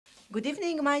Good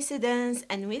evening, my students,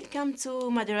 and welcome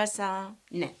to Madrassa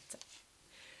Net.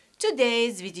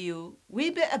 Today's video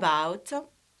will be about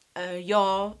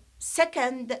your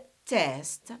second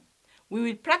test. We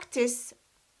will practice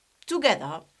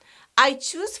together. I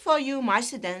choose for you, my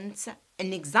students,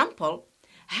 an example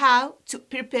how to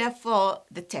prepare for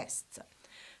the test.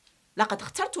 لقد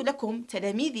اخترت لكم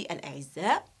تلاميذي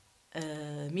الأعزاء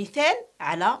مثال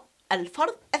على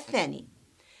الفرض الثاني.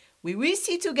 We will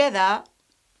see together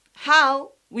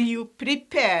how will you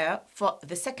prepare for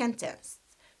the second test.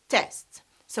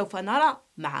 سوف نرى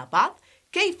مع بعض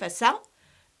كيف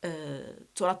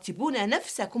سترتبون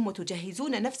نفسكم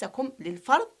وتجهزون نفسكم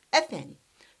للفرض الثاني.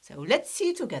 So let's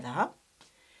see together.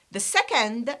 The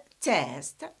second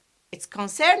test it's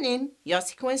concerning your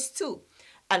sequence 2.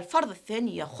 الفرض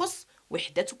الثاني يخص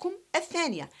وحدتكم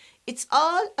الثانية. It's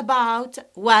all about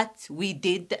what we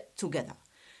did together.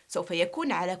 سوف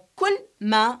يكون على كل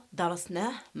ما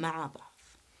درسناه مع بعض.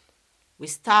 We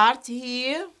start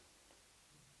here.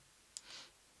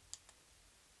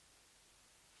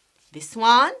 This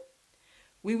one,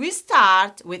 we will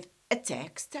start with a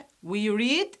text. We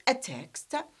read a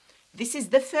text. This is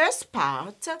the first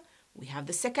part. We have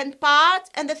the second part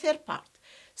and the third part.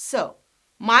 So,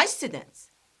 my students,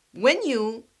 when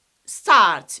you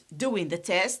start doing the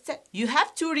test, you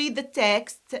have to read the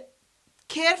text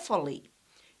carefully.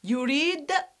 You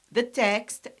read the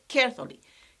text carefully.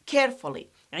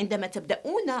 عندما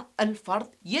تبدأون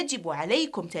الفرض يجب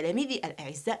عليكم تلاميذي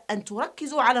الأعزاء أن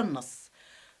تركزوا على النص.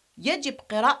 يجب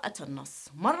قراءة النص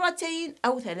مرتين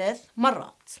أو 3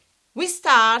 مرات. We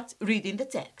start reading the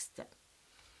text.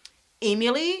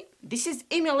 Emily, this is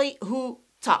Emily who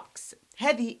talks.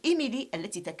 هذه إيميلي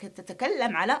التي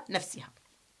تتكلم على نفسها.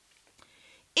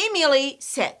 Emily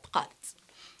said, قالت,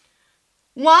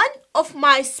 one of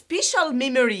my special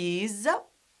memories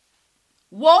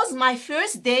was my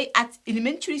first day at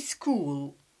elementary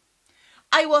school.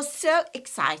 I was so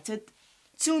excited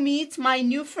to meet my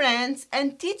new friends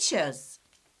and teachers.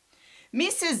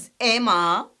 Mrs.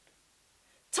 Emma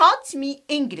taught me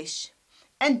English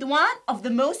and one of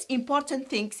the most important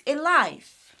things in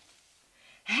life,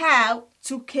 how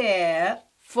to care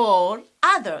for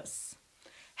others.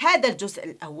 هذا الجزء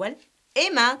الأول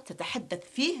إيما تتحدث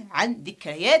فيه عن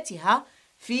ذكرياتها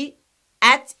في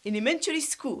at elementary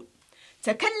school.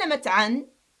 تكلمت عن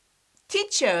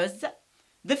teachers.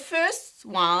 The first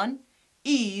one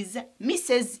is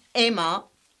Mrs. Emma.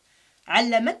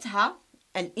 علمتها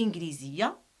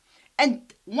الإنجليزية.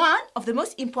 And one of the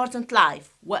most important life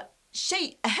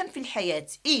وشيء أهم في الحياة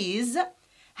is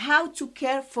how to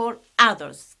care for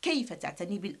others. كيف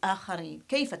تعتني بالآخرين.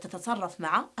 كيف تتصرف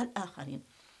مع الآخرين.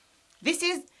 This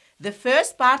is the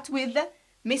first part with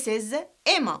Mrs.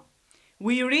 Emma.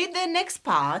 We read the next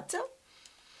part.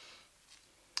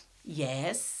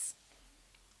 Yes.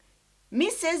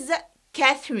 Mrs.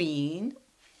 Catherine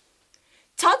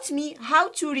taught me how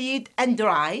to read and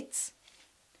write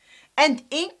and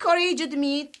encouraged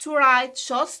me to write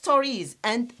short stories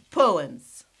and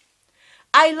poems.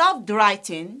 I loved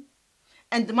writing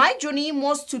and my dream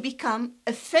was to become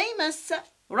a famous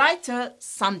writer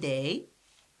someday.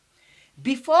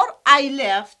 Before I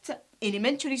left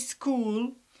elementary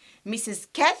school, Mrs.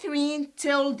 Catherine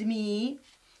told me,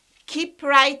 keep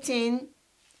writing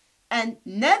and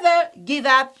never give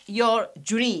up your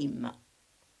dream.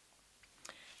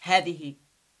 هذه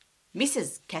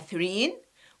Mrs. Catherine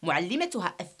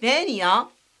معلمتها الثانية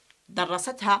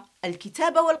درستها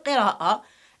الكتابة والقراءة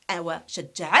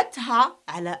وشجعتها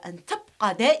على أن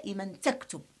تبقى دائما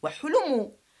تكتب.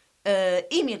 وحلم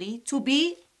إيميلي to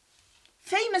be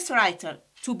famous writer,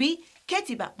 to be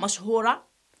كاتبة مشهورة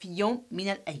في يوم من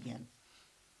الأيام.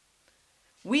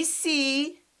 We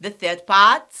see the third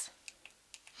part.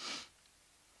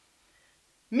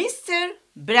 Mr.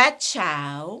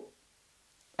 Bradshaw,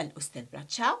 الأستاذ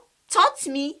Bradshaw, taught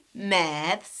me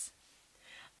maths.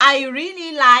 I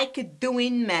really like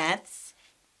doing maths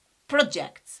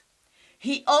projects.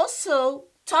 He also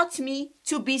taught me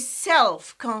to be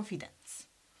self-confident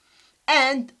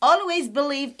and always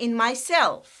believe in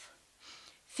myself.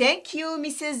 Thank you,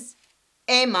 Mrs.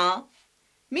 Emma,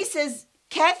 Mrs.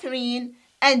 Catherine,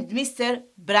 and Mr.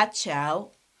 Bradshaw.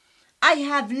 I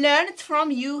have learned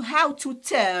from you how to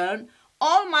turn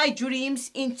all my dreams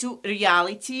into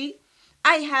reality.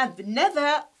 I have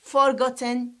never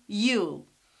forgotten you.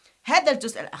 هذا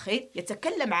الجزء الأخير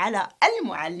يتكلم على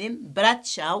المعلم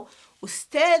براتشاو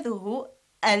أستاذه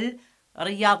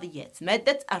الرياضيات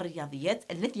مادة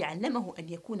الرياضيات الذي علمه أن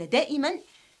يكون دائما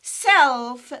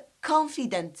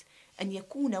self-confident أن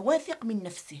يكون واثق من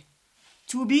نفسه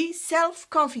to be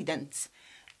self-confident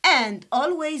and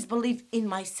always believe in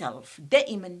myself.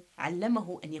 دائما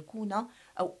علمه أن يكون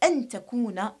أو أن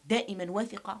تكون دائما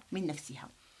واثقة من نفسها.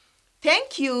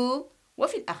 Thank you.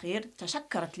 وفي الأخير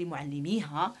تشكرت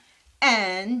لمعلميها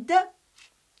and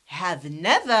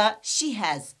she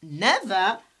has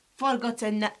never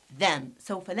forgotten them.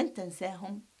 سوف لن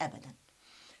تنساهم أبدا.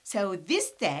 So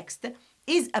this text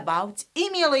is about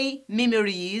Emily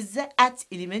memories at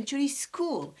elementary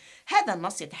school. هذا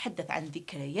النص يتحدث عن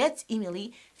ذكريات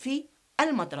إيميلي في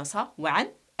المدرسة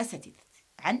وعن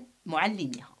عن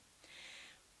معلميها.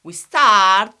 We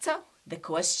start the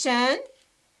question.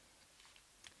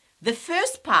 The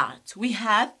first part we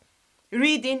have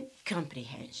reading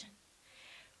comprehension.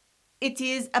 It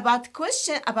is about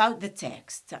question about the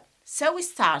text. So we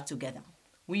start together.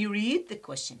 We read the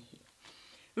question here.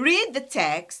 Read the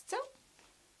text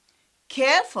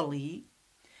carefully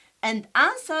and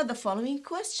answer the following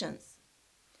questions.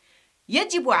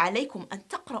 يجب عليكم أن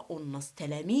تقرأوا النص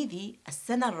تلاميذي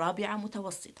السنة الرابعة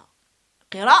متوسطة.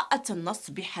 قراءة النص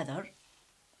بحذر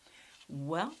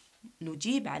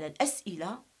ونجيب على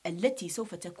الأسئلة التي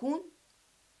سوف تكون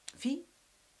في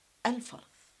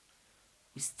الفرض.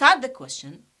 We start the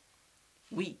question.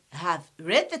 We have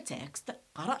read the text.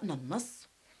 قرأنا النص.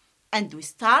 And we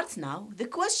start now the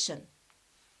question.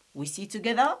 We see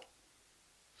together.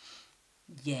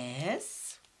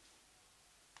 Yes.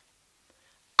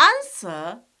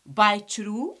 Answer by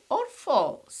true or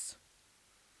false.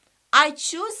 I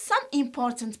choose some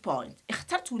important points.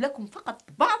 اخترت لكم فقط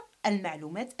بعض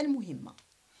المعلومات المهمة.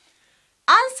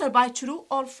 Answer by true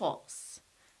or false.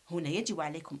 هنا يجب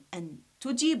عليكم أن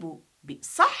تجيبوا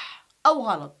بصح أو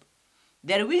غلط.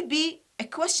 There will be a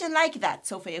question like that.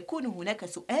 سوف يكون هناك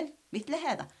سؤال مثل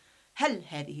هذا. هل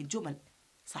هذه الجمل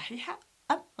صحيحة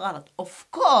أم غلط؟ Of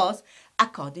course,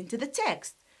 according to the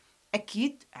text.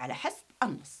 أكيد على حسب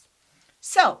النص.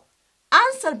 So,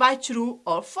 answer by true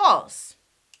or false.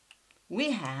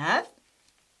 We have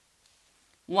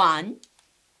 1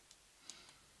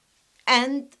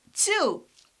 and 2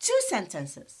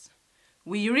 sentences.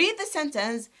 We read the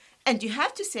sentence and you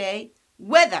have to say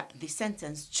whether the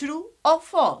sentence true or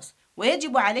false.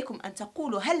 ويجب عليكم أن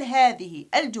تقولوا هل هذه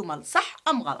الجمل صح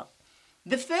أم غلط.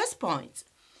 The first point.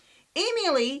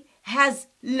 Emily has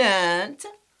learned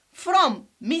from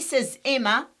Mrs.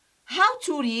 Emma how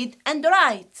to read and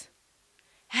write.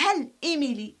 هل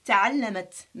إيميلي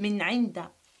تعلمت من عند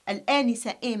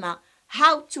الآنسة إيما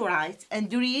how to write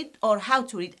and read or how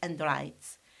to read and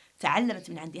write. تعلمت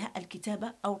من عندها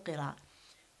الكتابة أو القراءة.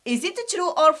 Is it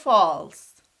true or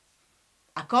false?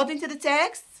 According to the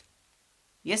text?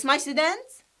 Yes, my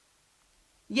students?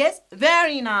 Yes,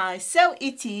 very nice. So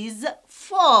it is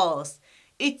false.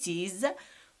 It is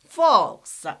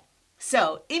false.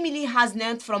 So Emily has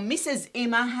learned from Mrs.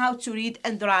 Emma how to read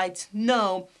and write.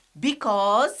 No,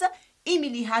 because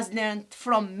Emily has learned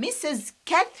from Mrs.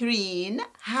 Catherine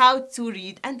how to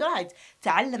read and write.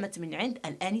 تعلمت من عند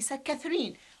الآنسة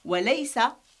كاثرين وليس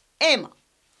Emma.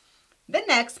 The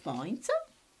next point.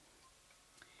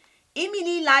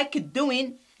 Emily liked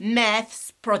doing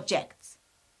maths projects.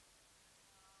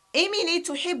 Emily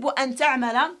تحب أن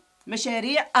تعمل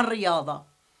مشاريع الرياضة.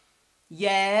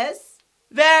 Yes,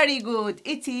 very good.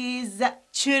 It is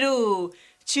true.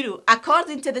 True.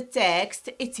 According to the text,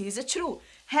 it is true.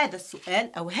 هذا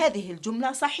السؤال أو هذه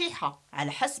الجملة صحيحة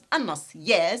على حسب النص.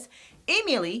 Yes,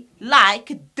 Emily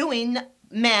liked doing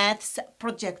maths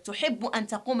project. تحب أن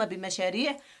تقوم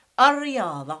بمشاريع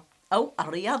الرياضة أو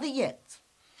الرياضيات.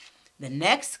 The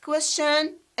next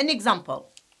question, an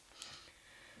example.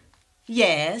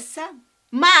 Yes,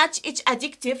 match each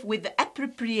adjective with the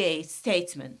appropriate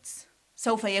statements.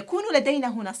 سوف يكون لدينا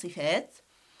هنا صفات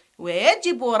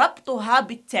ويجب ربطها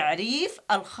بالتعريف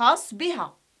الخاص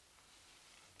بها.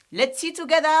 Let's see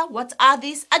together what are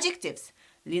these adjectives.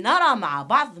 لنرى مع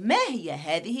بعض ما هي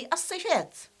هذه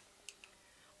الصفات.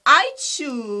 I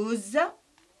choose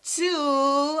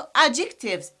 2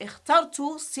 adjectives. اخترت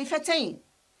صفتين.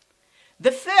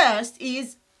 The first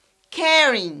is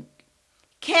caring.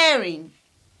 Caring.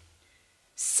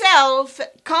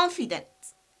 Self-confident.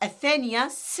 الثانية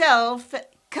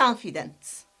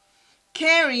self-confident.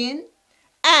 Caring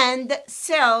and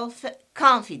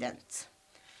self-confident.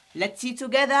 Let's see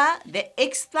together the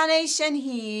explanation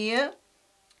here.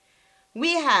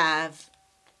 We have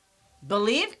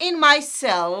believe in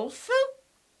myself,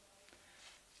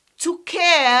 to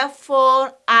care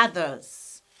for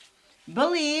others.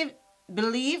 Believe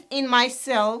in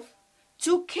myself,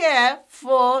 to care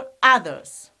for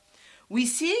others. We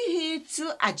see here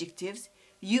 2 adjectives.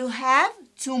 You have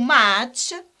to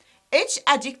match each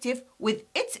adjective with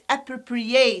its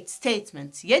appropriate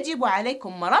statement. يجب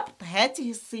عليكم ربط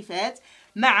هذه الصفات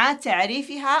مع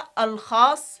تعريفها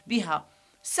الخاص بها.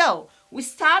 So, we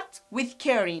start with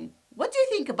caring. What do you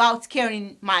think about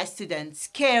caring, my students?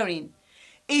 Caring.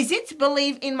 Is it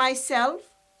believe in myself?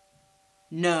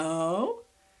 No.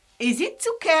 Is it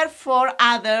to care for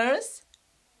others?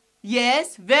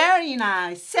 Yes, very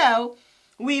nice. So,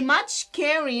 we match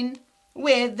caring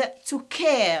with to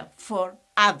care for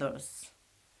others.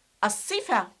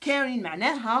 الصفة caring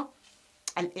معناها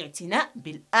الاعتناء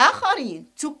بالآخرين.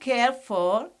 To care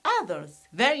for others.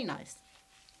 Very nice.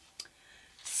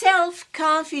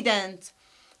 Self-confident.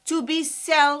 To be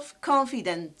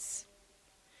self-confident.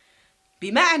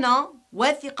 بمعنى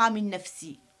واثقة من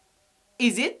نفسي.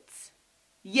 Is it?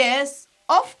 Yes,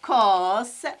 of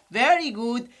course. Very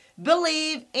good.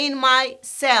 Believe in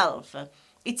myself.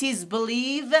 It is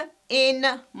believe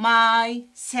in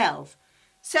myself.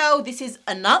 So this is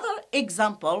another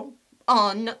example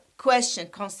on question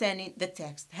concerning the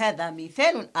text. هذا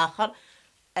مثال آخر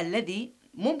الذي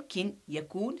ممكن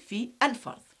يكون في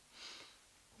الفرض.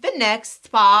 The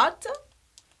next part.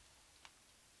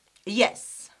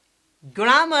 Yes.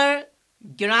 Grammar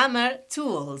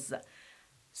tools.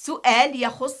 سؤال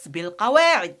يخص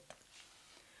بالقواعد.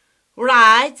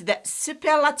 Write the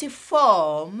superlative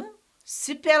form.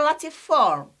 Superlative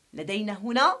form. لدينا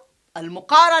هنا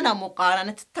المقارنة،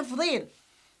 مقارنة التفضيل.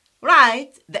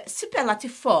 Write the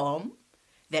superlative form.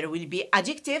 There will be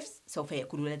adjectives. سوف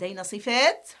يكون لدينا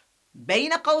صفات.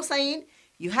 بين قوسين.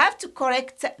 You have to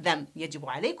correct them. يجب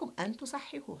عليكم أن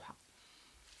تصححوها.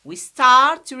 We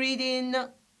start reading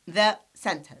the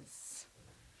sentence.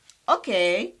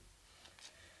 Okay.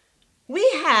 We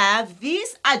have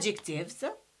these adjectives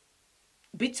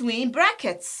between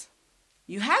brackets.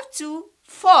 You have to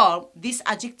form these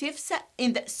adjectives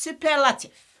in the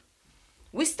superlative.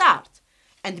 We start.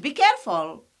 And be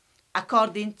careful.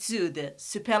 According to the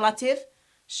superlative,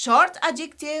 short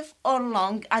adjective or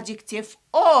long adjective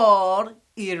or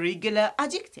irregular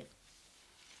adjective.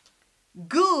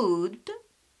 Good,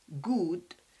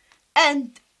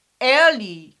 and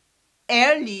early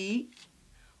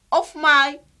of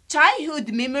my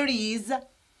childhood memories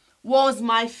was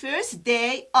my first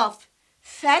day of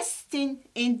fasting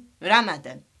in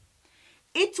Ramadan.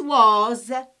 It was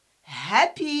a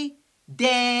happy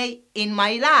day in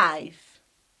my life.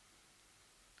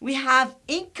 We have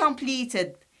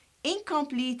incompleted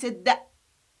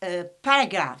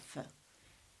paragraph.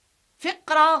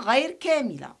 فقرة غير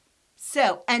كاملة.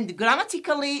 So, and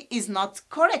grammatically is not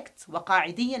correct.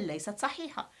 وقاعديا ليست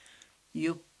صحيحة.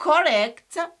 You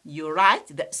write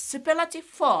the superlative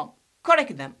form.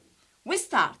 Correct them. We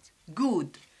start.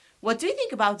 Good. What do you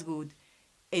think about good?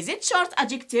 Is it short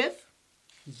adjective?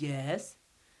 Yes.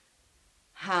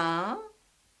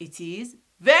 It is.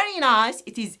 Very nice.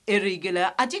 It is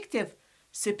irregular adjective.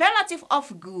 Superlative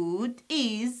of good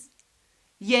is.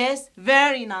 Yes,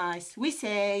 very nice. We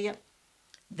say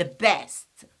the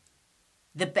best.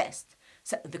 The best.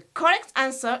 So the correct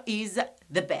answer is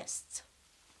the best.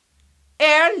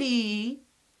 Early.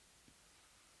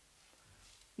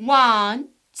 1,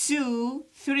 2,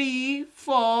 3,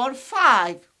 4,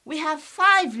 5. We have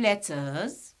 5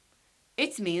 letters.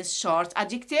 It means short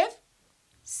adjective.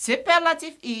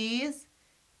 Superlative is.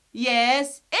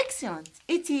 Yes, excellent.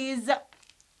 It is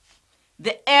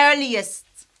the earliest,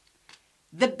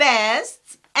 the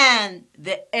best, and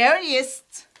the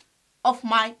earliest of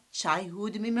my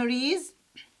childhood memories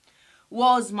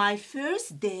was my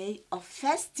first day of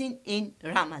fasting in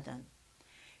Ramadan.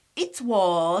 It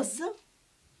was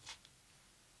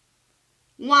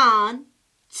 1,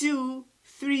 2,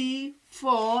 3,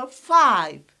 4,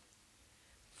 5.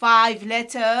 5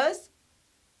 letters.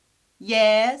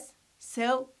 Yes,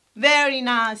 so very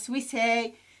nice. We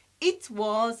say it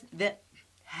was the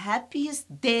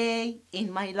happiest day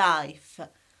in my life.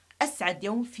 أسعد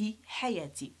يوم في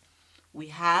حياتي. We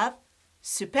have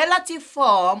superlative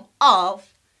form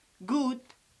of good,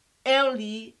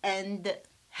 early, and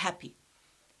happy.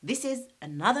 This is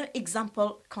another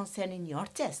example concerning your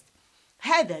test.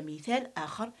 هذا مثال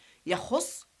آخر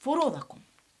يخص فروضكم.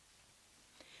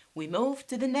 We move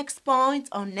to the next point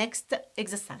or next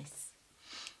exercise.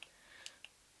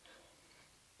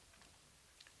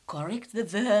 Correct the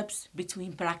verbs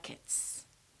between brackets.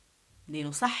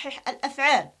 لنصحح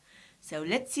الأفعال. So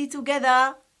let's see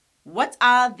together what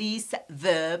are these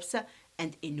verbs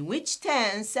and in which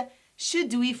tense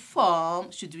should we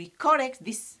correct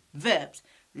these verbs.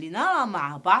 لنرى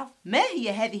مع بعض ما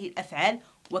هي هذه الأفعال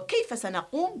وكيف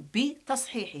سنقوم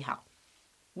بتصحيحها.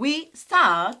 We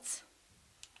start.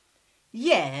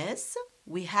 Yes,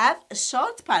 we have a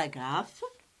short paragraph.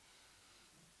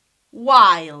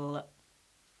 While.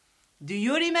 Do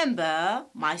you remember,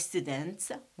 my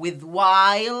students, with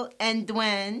while and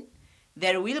when?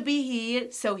 There will be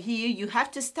here, so here you have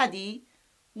to study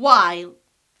while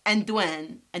and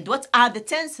when. And what are the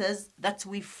tenses that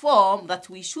we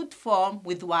should form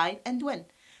with while and when?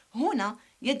 هنا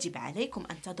يجب عليكم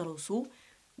أن تدرسوا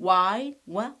while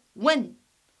و when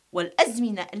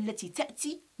والأزمنة التي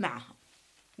تأتي معها.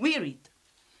 We read.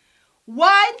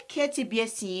 While كاتب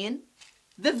ياسين,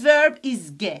 the verb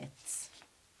is get.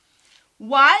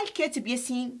 While كاتب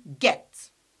ياسين get.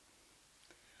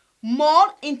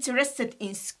 More interested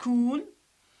in school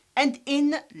and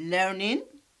in learning,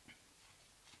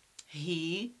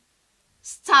 he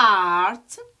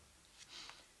starts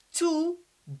to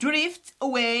drift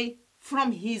away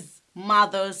from his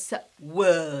mother's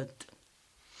word.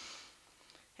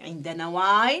 عندنا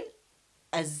while.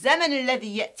 الزمن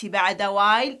الذي يأتي بعد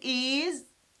while is,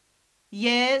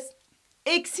 yes,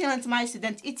 excellent my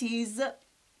student, it is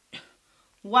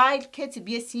while كاتب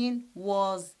ياسين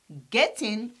was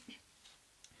getting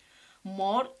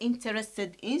more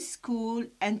interested in school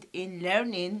and in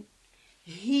learning,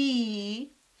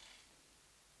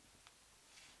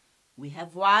 we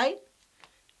have while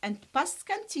and past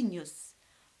continuous.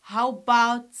 How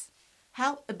about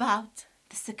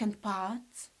the second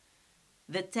part?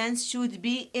 The tense should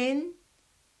be in,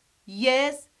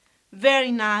 yes,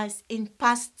 very nice, in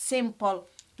past simple.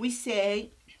 We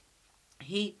say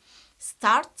he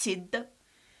started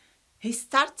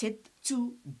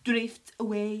to drift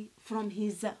away from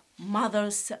his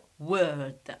mother's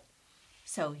word.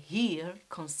 So here,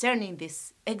 concerning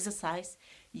this exercise,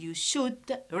 you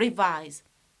should revise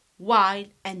while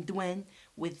and when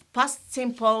with past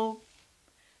simple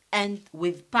and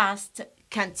with past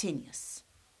continuous.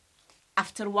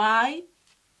 After while,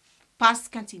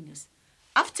 past continuous.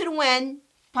 After when,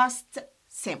 past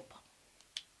simple.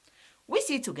 We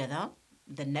see together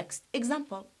the next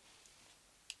example.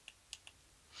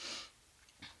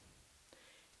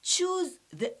 Choose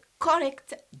the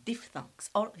correct diphthongs,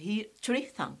 or here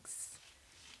triphthongs.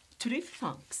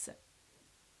 Triphthongs.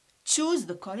 Choose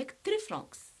the correct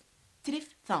triphthongs.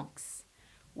 Triphthongs.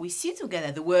 We see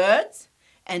together the words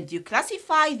and you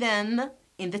classify them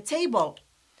in the table.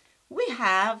 We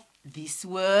have these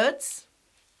words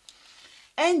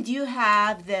and you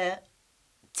have the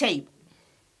table.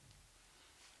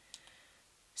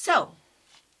 So,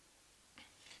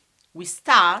 we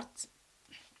start.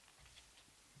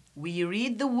 We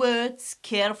read the words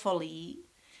carefully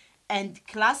and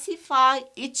classify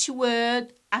each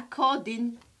word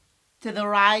according to the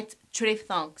right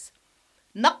triphthongs.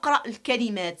 نقرأ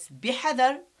الكلمات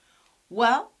بحذر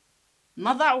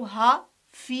ونضعها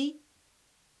في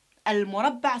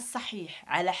المربع الصحيح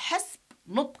على حسب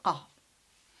نطقها.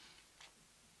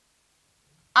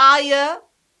 our,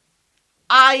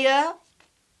 our,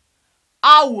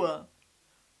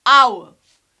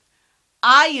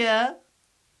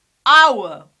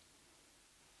 our,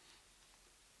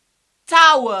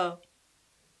 tower,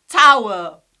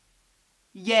 tower.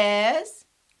 Yes,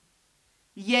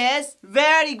 yes,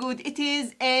 very good. It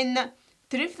is in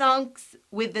triphthongs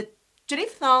with the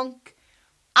triphthong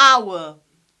our,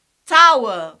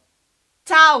 tower,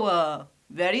 tower.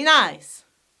 Very nice.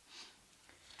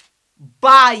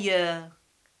 Buyer,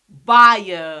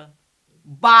 buyer,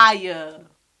 buyer.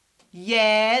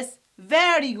 Yes,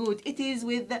 very good. It is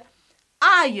with the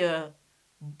buyer,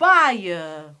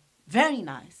 buyer. Very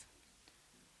nice.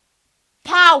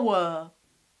 Power,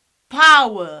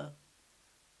 power,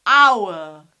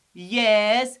 our.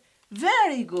 Yes,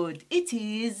 very good. It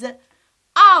is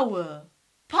our,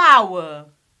 power,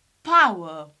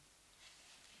 power.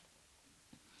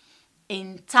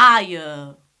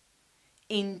 Entire,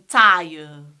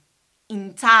 entire,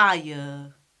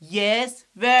 entire. Yes,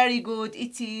 very good.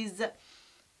 It is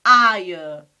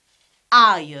ire,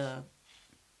 ire.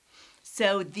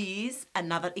 So this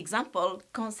another example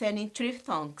concerning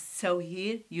triphthongs. So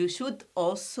here you should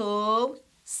also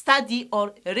study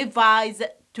or revise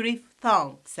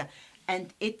triphthongs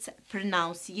and its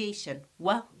pronunciation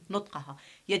ونطقها.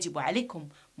 يجب عليكم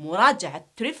مراجعة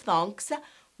triphthongs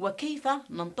وكيف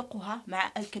ننطقها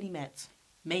مع الكلمات.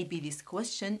 Maybe this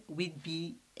question will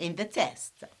be in the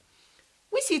test.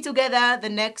 We see together the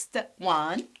next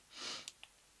one.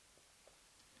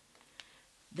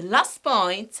 The last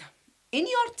point in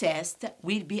your test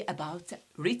will be about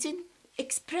written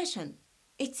expression.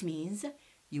 It means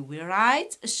you will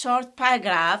write a short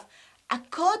paragraph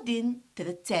according to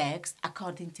the text,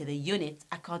 according to the unit,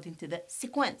 according to the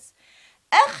sequence.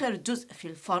 آخر جزء في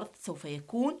الفرض سوف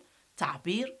يكون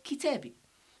تعبير كتابي.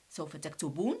 سوف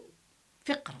تكتبون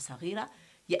فقرة صغيرة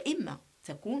يا إما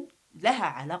تكون لها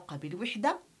علاقة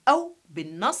بالوحدة أو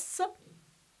بالنص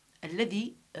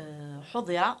الذي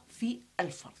حضر في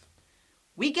الفرض.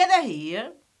 We gather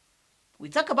here, we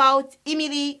talk about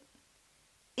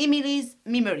Emily's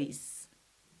memories.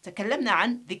 تكلمنا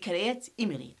عن ذكريات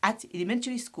إيميلي at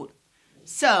elementary school.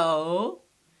 So,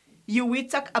 you will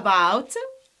talk about,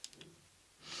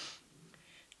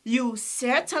 you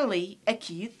certainly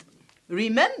أكيد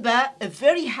remember a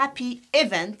very happy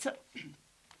event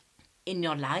in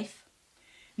your life.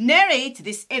 Narrate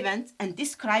this event and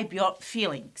describe your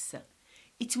feelings.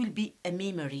 It will be a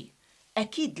memory.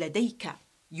 أكيد لديك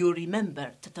you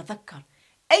remember تتذكر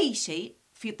أي شيء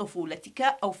في طفولتك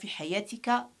أو في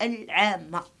حياتك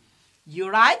العامة. You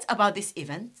write about this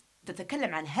event.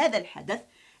 تتكلم عن هذا الحدث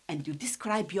and you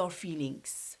describe your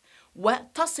feelings.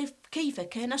 وتصف كيف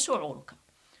كان شعورك.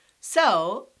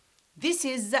 So, this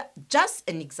is just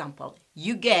an example.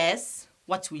 You guess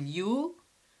what will you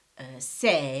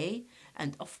say,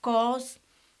 and of course,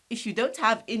 if you don't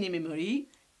have any memory,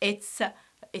 it's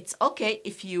okay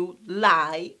if you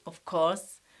lie, of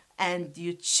course, and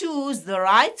you choose the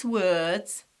right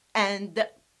words and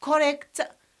correct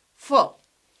form.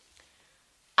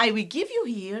 I will give you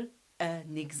here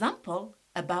an example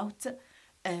about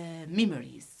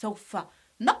memories. سوف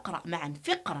نقرأ معا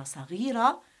فقرة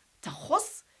صغيرة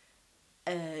تخص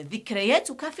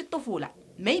ذكرياتك في الطفولة.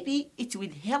 Maybe it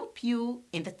will help you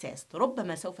in the test.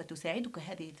 ربما سوف تساعدك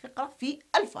هذه الفقرة في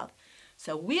الفرض.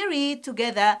 So we read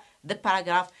together the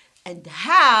paragraph and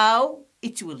how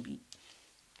it will be.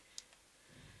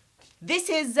 This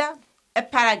is a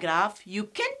paragraph. You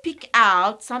can pick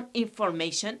out some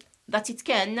information that it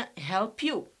can help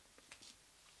you.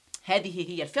 هذه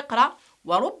هي الفقرة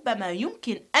وربما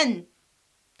يمكن أن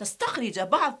تستخرج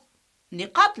بعض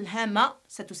النقاط الهامة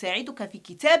ستساعدك في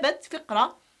كتابة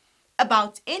فقرة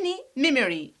about any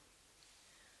memory.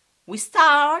 We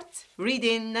start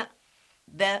reading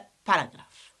the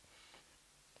paragraph.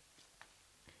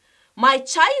 My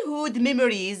childhood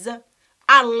memories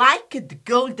are like the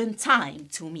golden time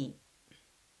to me.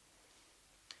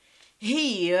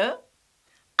 Here,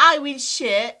 I will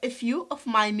share a few of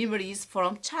my memories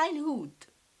from childhood.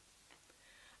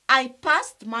 I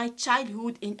passed my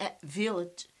childhood in a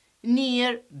village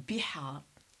near Bihar.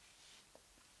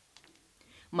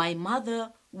 My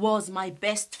mother was my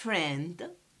best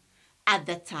friend at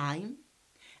that time,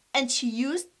 and she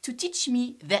used to teach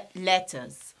me the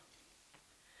letters.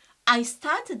 I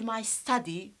started my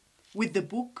study with the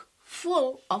book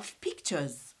full of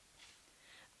pictures.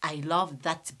 I loved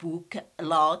that book a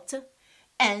lot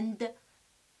and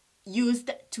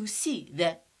used to see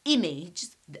the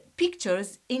images, the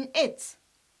pictures in it.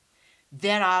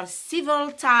 There are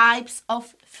several types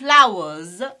of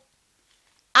flowers,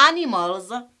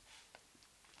 animals,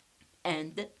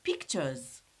 and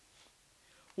pictures.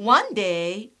 One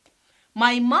day,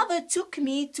 my mother took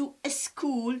me to a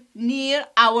school near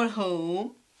our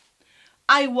home.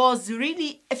 I was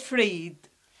really afraid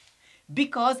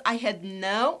because I had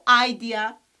no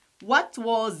idea what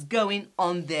was going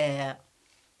on there.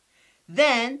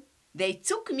 Then they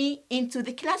took me into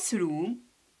the classroom,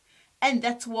 and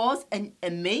that was an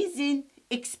amazing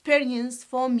experience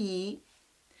for me.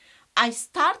 I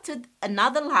started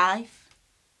another life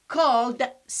called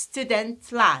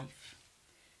student life.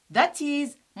 That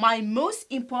is my most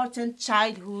important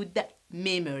childhood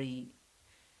memory.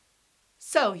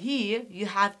 So here you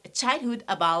have a childhood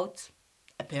about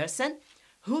a person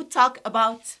who talk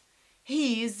about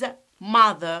his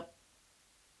mother.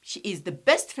 She is the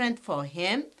best friend for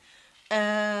him.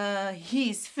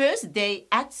 His first day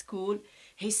at school,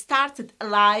 he started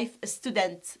a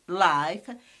student life.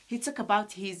 He talked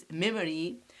about his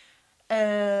memory.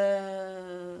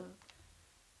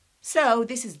 So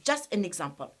this is just an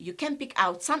example. You can pick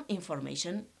out some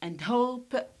information and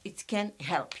hope it can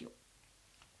help you.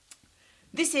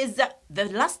 This is the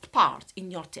last part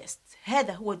in your test.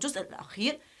 هذا هو الجزء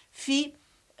الأخير في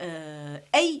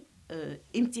أي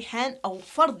امتحان أو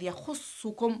فرض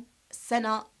يخصكم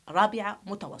سنة رابعة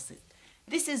متوسط.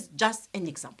 This is just an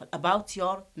example about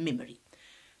your memory.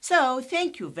 So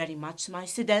thank you very much, my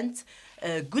students.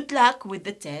 Good luck with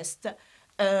the test.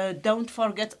 Don't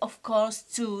forget, of course,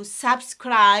 to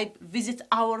subscribe, visit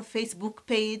our Facebook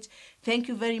page. Thank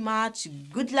you very much.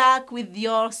 Good luck with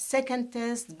your second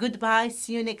test. Goodbye.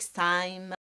 See you next time.